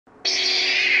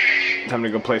Time to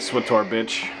go play SWTOR,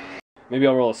 bitch. Maybe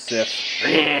I'll roll a Sith.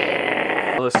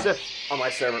 Roll a Sith on my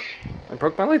server. I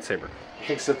broke my lightsaber. I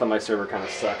think Sith on my server kind of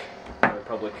suck. The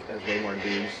Republic has way more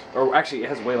dudes. Or actually, it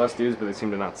has way less dudes, but they seem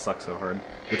to not suck so hard.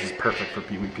 Which is perfect for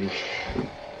PvP.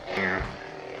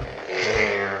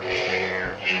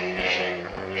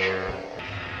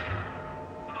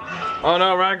 Oh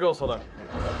no, Ragulls, hold on.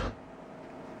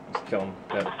 Let's kill him.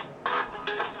 Dead.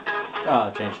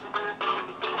 Oh, it changed.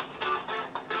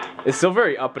 It's still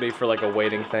very uppity for like a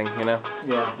waiting thing, you know?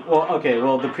 Yeah. Well, okay,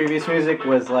 well, the previous music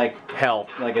was like... Hell.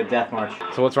 Like a death march.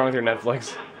 So what's wrong with your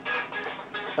Netflix?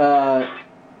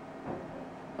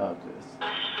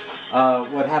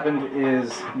 What happened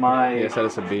is my... Yeah, set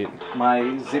us a beat.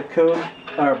 My zip code,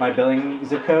 or my billing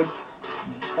zip code,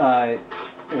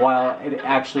 while it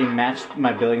actually matched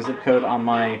my billing zip code on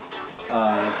my,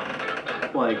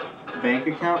 like, bank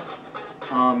account,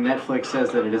 Netflix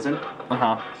says that it isn't.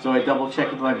 Uh-huh. So I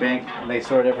double-checked with my bank, and they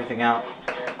sorted everything out,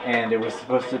 and it was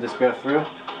supposed to just go through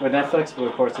with Netflix, but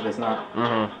of course it is not.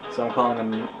 Mm-hmm. So I'm calling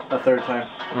them a third time.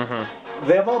 Mm-hmm.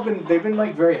 They've been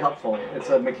like very helpful. It's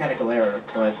a mechanical error,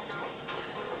 but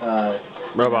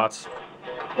robots.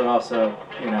 But also,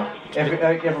 you know,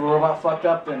 if a robot fucked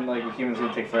up, then like a human's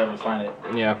gonna take forever to find it.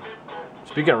 Yeah.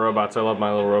 Speaking of robots, I love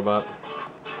my little robot.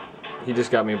 He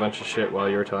just got me a bunch of shit while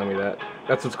you were telling me that.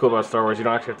 That's what's cool about Star Wars. You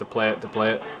don't actually have to play it to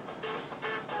play it.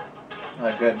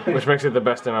 Good. Which makes it the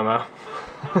best MMO.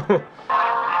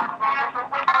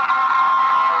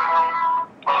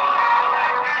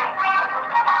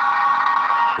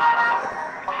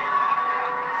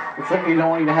 It's like they don't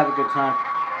want you to have a good time.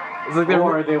 It's like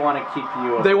or they want to keep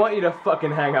you... They want you to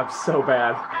fucking hang up so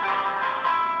bad.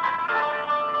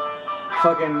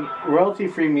 Fucking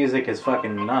royalty-free music is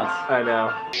fucking nuts. I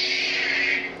know.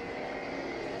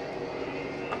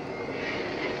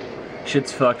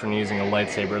 Shit's fucked when you're using a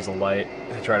lightsaber as a light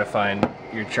to try to find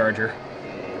your charger.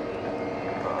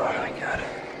 Oh my god.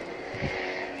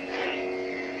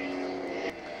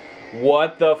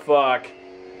 What the fuck?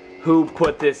 Who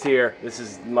put this here? This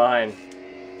is mine.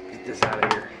 Get this out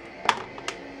of here.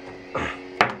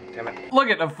 Damn it. Look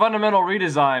at a fundamental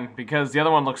redesign because the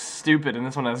other one looks stupid and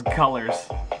this one has colors.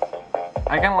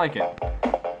 I kinda like it.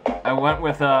 I went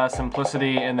with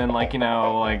simplicity and then like, you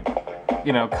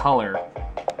know, color.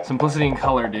 Simplicity and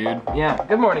color, dude. Yeah,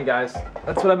 good morning, guys.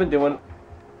 That's what I've been doing.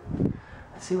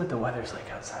 Let's see what the weather's like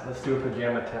outside. Let's do a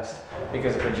pajama test.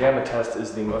 Because a pajama test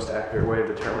is the most accurate way of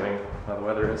determining how the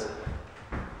weather is.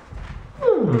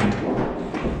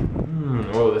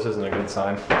 Whoa, this isn't a good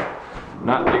sign.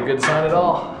 Not a good sign at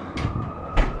all.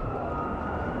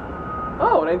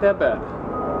 Oh, it ain't that bad.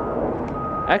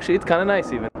 Actually, it's kind of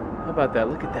nice even. How about that?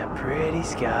 Look at that pretty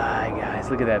sky,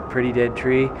 guys. Look at that pretty dead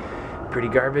tree. Pretty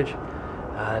garbage.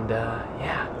 And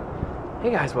yeah.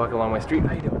 Hey guys, walking along my street.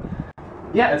 How you doing?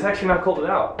 Yeah, it's actually not cold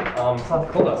out. It's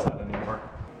not cold outside anymore.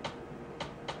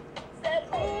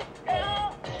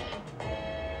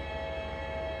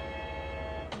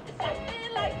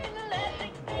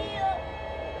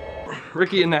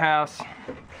 Ricky in the house.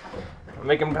 I'm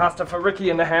making pasta for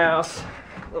Ricky in the house.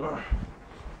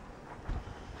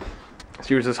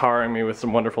 She was just horroring me with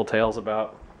some wonderful tales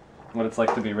about what it's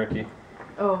like to be Ricky.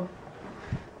 Oh.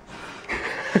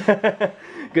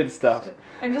 Good stuff.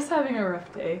 I'm just having a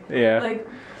rough day. Yeah. Like,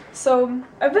 so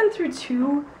I've been through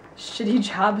 2 shitty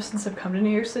jobs since I've come to New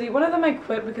York City. One of them I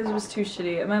quit because it was too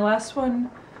shitty, and my last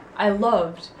one I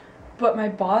loved, but my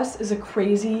boss is a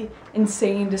crazy,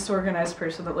 insane, disorganized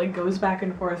person that like goes back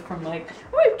and forth from like,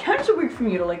 oh, I have counter work from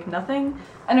you to like nothing.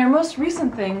 And our most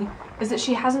recent thing is that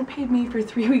she hasn't paid me for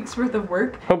 3 weeks worth of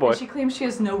work. Oh boy. And she claims she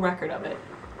has no record of it.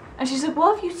 And she said,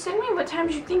 well, if you send me what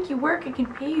times you think you work, I can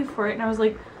pay you for it. And I was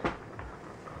like,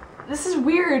 this is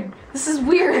weird. This is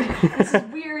weird. This is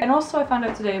weird. And also I found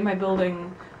out today my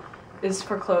building is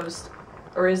foreclosed,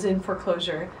 or is in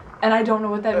foreclosure. And I don't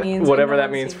know what that means. Whatever that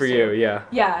means for you, yeah.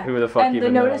 Yeah. Who the fuck even knows?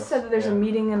 And the notice said that there's a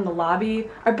meeting in the lobby.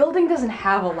 Our building doesn't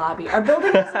have a lobby. Our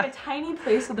building is like a tiny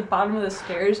place at the bottom of the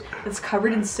stairs that's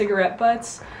covered in cigarette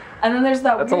butts. And then there's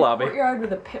that weird courtyard where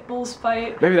the pit bulls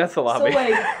fight. Maybe that's the lobby. So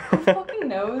like, who fucking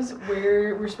knows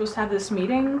where we're supposed to have this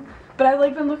meeting? But I've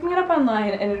like been looking it up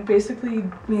online, and it basically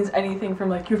means anything from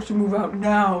like, you have to move out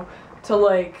now, to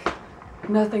like,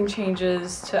 nothing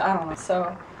changes, to I don't know.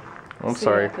 So I'm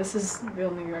sorry. Yeah, this is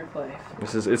real New York life.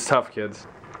 It's tough, kids.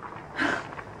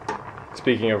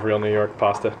 Speaking of real New York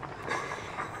pasta.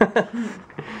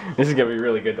 This is gonna be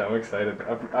really good. I'm excited.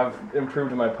 I've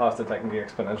improved my pasta technique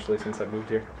exponentially since I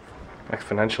moved here.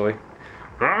 Exponentially.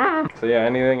 So yeah,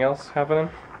 anything else happening?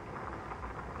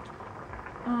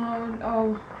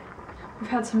 Oh, We've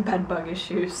had some bed bug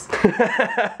issues. We've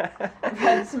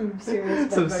had some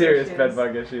serious bed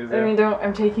bug issues. Yeah. I mean,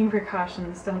 I'm taking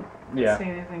precautions. Don't say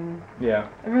anything. Yeah.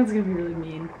 Everyone's gonna be really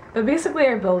mean. But basically,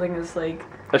 our building is like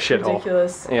a shithole.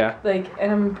 Ridiculous. Yeah. Like,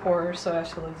 and I'm poor, so I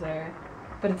have to live there.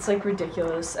 But it's like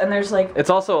ridiculous, and there's like.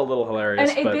 It's also a little hilarious.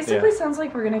 And it basically sounds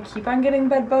like we're gonna keep on getting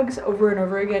bed bugs over and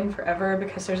over again forever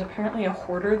because there's apparently a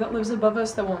hoarder that lives above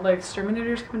us that won't let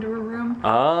exterminators come into our room.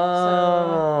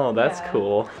 Oh, so, that's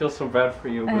cool. I feel so bad for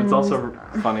you, but it's also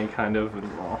funny, kind of.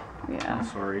 And, well, yeah. I'm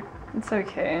sorry. It's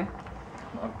okay.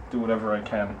 I'll do whatever I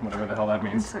can, whatever the hell that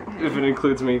means. Okay. If it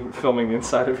includes me filming the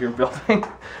inside of your building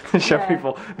to show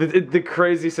people the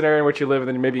crazy scenario in which you live, and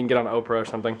then maybe you can get on Oprah or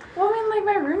something. Well, I mean, like,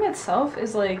 my room itself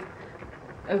is, like,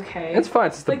 okay. It's fine,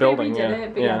 it's just the building, they redid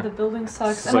it, but yeah, the building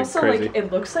sucks. And like also, crazy. like,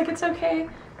 it looks like it's okay,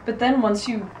 but then once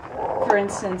you, for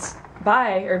instance,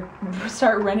 buy or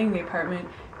start renting the apartment,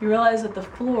 you realize that the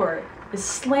floor is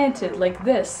slanted like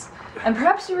this. And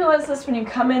perhaps you realize this when you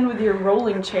come in with your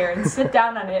rolling chair and sit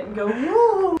down on it and go,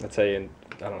 whoa! That's how you,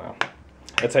 I don't know.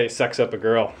 That's how you sex up a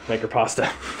girl, make her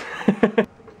pasta. I'm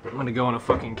gonna go on a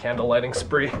fucking candle lighting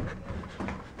spree.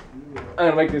 I'm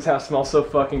gonna make this house smell so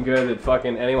fucking good that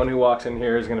fucking anyone who walks in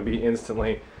here is gonna be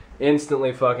instantly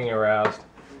fucking aroused.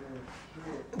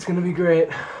 It's gonna be great.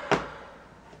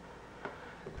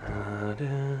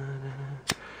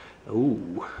 Ooh,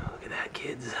 look at that,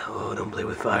 kids. Oh, don't play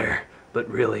with fire. But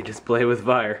really, just play with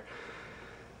fire.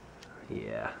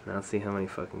 Yeah, now let's see how many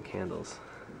fucking candles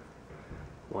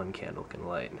one candle can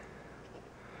light.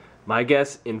 My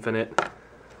guess, infinite.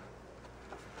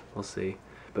 We'll see.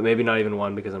 But maybe not even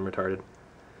one because I'm retarded.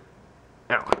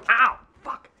 Ow, ow,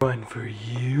 fuck. One for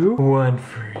you, one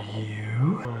for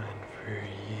you, one for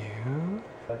you.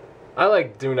 I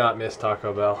like do not miss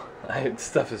Taco Bell.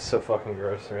 Stuff is so fucking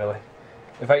gross, really.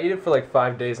 If I eat it for like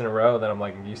 5 days in a row, then I'm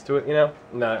like used to it, you know?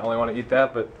 And I only want to eat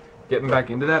that, but getting back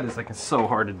into that is like, it's so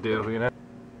hard to do, you know?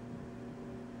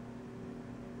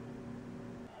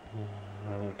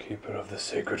 Keeper of the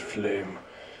sacred flame,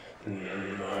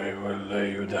 I will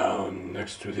lay you down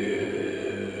next to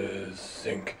the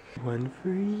sink. One for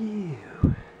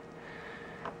you.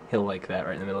 He'll like that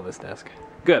right in the middle of his desk.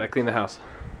 Good, I cleaned the house.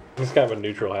 He's kind of a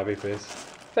neutral happy face.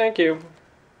 Thank you.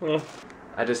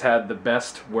 I just had the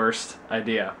best, worst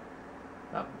idea.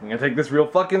 I'm gonna take this real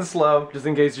fucking slow, just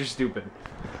in case you're stupid.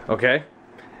 Okay?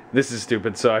 This is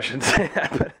stupid, so I shouldn't say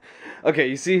that, but... Okay,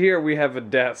 you see here we have a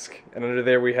desk, and under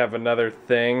there we have another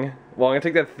thing. Well, I'm gonna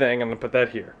take that thing, I'm gonna put that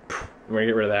here. I'm gonna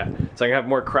get rid of that. So I can have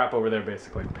more crap over there,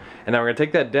 basically. And now we're gonna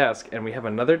take that desk, and we have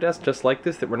another desk just like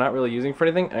this that we're not really using for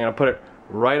anything, and I'm gonna put it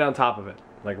right on top of it.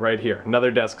 Like right here. Another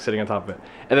desk sitting on top of it.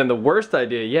 And then the worst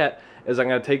idea yet is I'm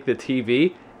gonna take the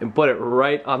TV and put it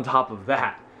right on top of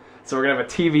that. So we're gonna have a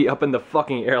TV up in the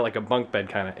fucking air like a bunk bed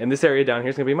kinda. And this area down here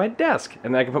is gonna be my desk.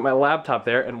 And then I can put my laptop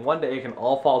there, and one day it can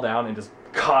all fall down and just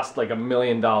cost like $1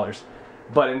 million.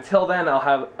 But until then, I'll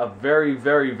have a very,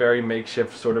 very, very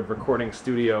makeshift sort of recording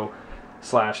studio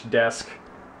slash desk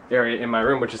area in my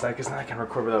room, which is like, because then I can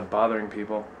record without bothering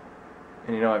people.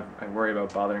 And you know, I worry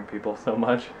about bothering people so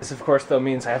much. This of course though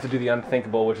means I have to do the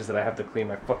unthinkable, which is that I have to clean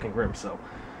my fucking room, so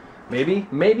maybe,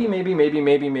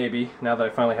 now that I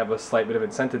finally have a slight bit of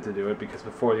incentive to do it, because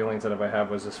before the only incentive I have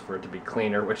was just for it to be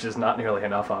cleaner, which is not nearly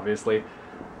enough, obviously.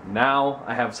 Now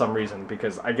I have some reason,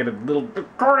 because I get a little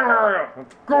recording area.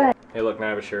 Let's go. Hey look, now I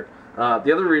have a shirt.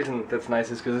 The other reason that's nice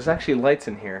is because there's actually lights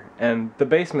in here, and the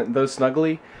basement, though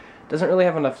snuggly, doesn't really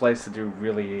have enough lights to do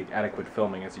really adequate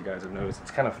filming, as you guys have noticed.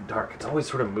 It's kind of dark. It's always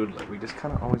sort of mood-lit. We just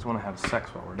kind of always want to have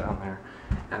sex while we're down there.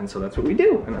 And so that's what we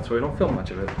do, and that's why we don't film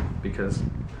much of it, because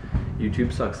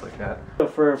YouTube sucks like that. So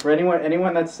for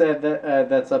anyone that said that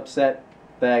that's upset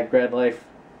that GradLife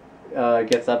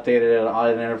gets updated at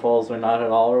odd intervals or not at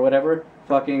all or whatever,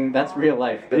 fucking that's real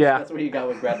life. That's what you got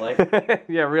with GradLife.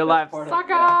 Yeah, real life.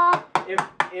 Sucker!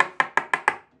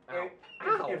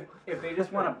 If they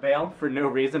just want to bail for no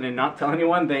reason and not tell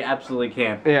anyone, they absolutely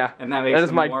can. Yeah, and that makes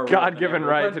is my God-given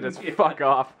right to just fuck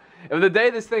off. If the day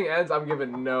this thing ends, I'm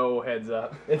giving no heads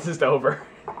up. It's just over.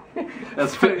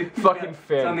 That's fucking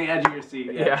Finn. It's on the edge of your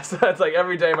seat. Yeah, so it's like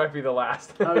every day might be the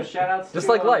last. Oh, shoutouts. Just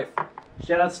like life.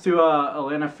 Shoutouts to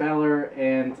Elena Feller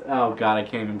and oh god, I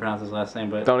can't even pronounce his last name,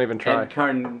 but don't even try. Ed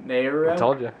Carneiro. I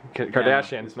told you,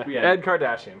 Kardashian. Yeah. Ed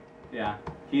Kardashian. Yeah,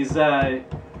 he's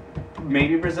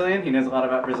maybe Brazilian. He knows a lot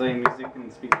about Brazilian music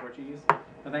and speaks Portuguese.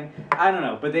 I think. I don't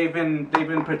know, but they've been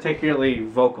particularly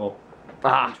vocal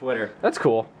on Twitter. That's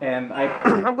cool. And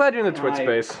I'm glad you're in the Twitch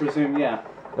space. Presume, yeah.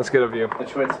 That's good of you. The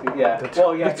Twitch, yeah.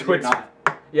 Well, yeah, the Twitch. not.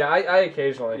 Yeah, I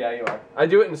occasionally. Yeah, you are. I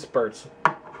do it in spurts.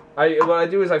 What I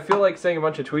do is I feel like saying a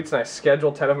bunch of tweets and I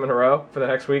schedule 10 of them in a row for the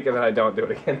next week and then I don't do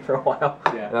it again for a while.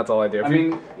 Yeah. And that's all I do. I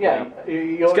mean, yeah.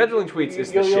 Scheduling tweets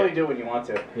is the shit. You only do it when you want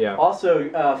to. Yeah. Also,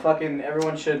 fucking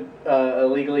everyone should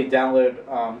illegally download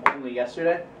only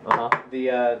yesterday.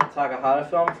 The Takahata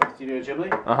film from Studio Ghibli.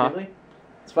 Ghibli.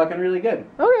 It's fucking really good.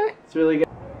 Okay. It's really good.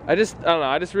 I don't know.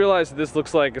 I just realized this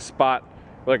looks like a spot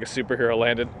where like a superhero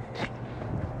landed.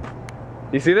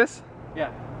 You see this?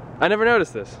 Yeah. I never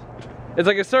noticed this. It's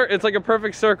like it's like a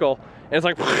perfect circle, and it's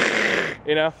like,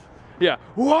 you know, yeah.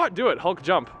 What? Do it, Hulk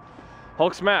jump,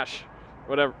 Hulk smash,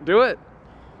 whatever. Do it.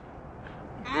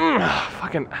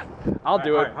 Fucking, I'll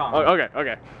do it. Oh, okay.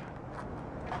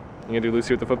 You gonna do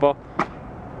Lucy with the football?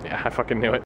 Yeah, I fucking knew it.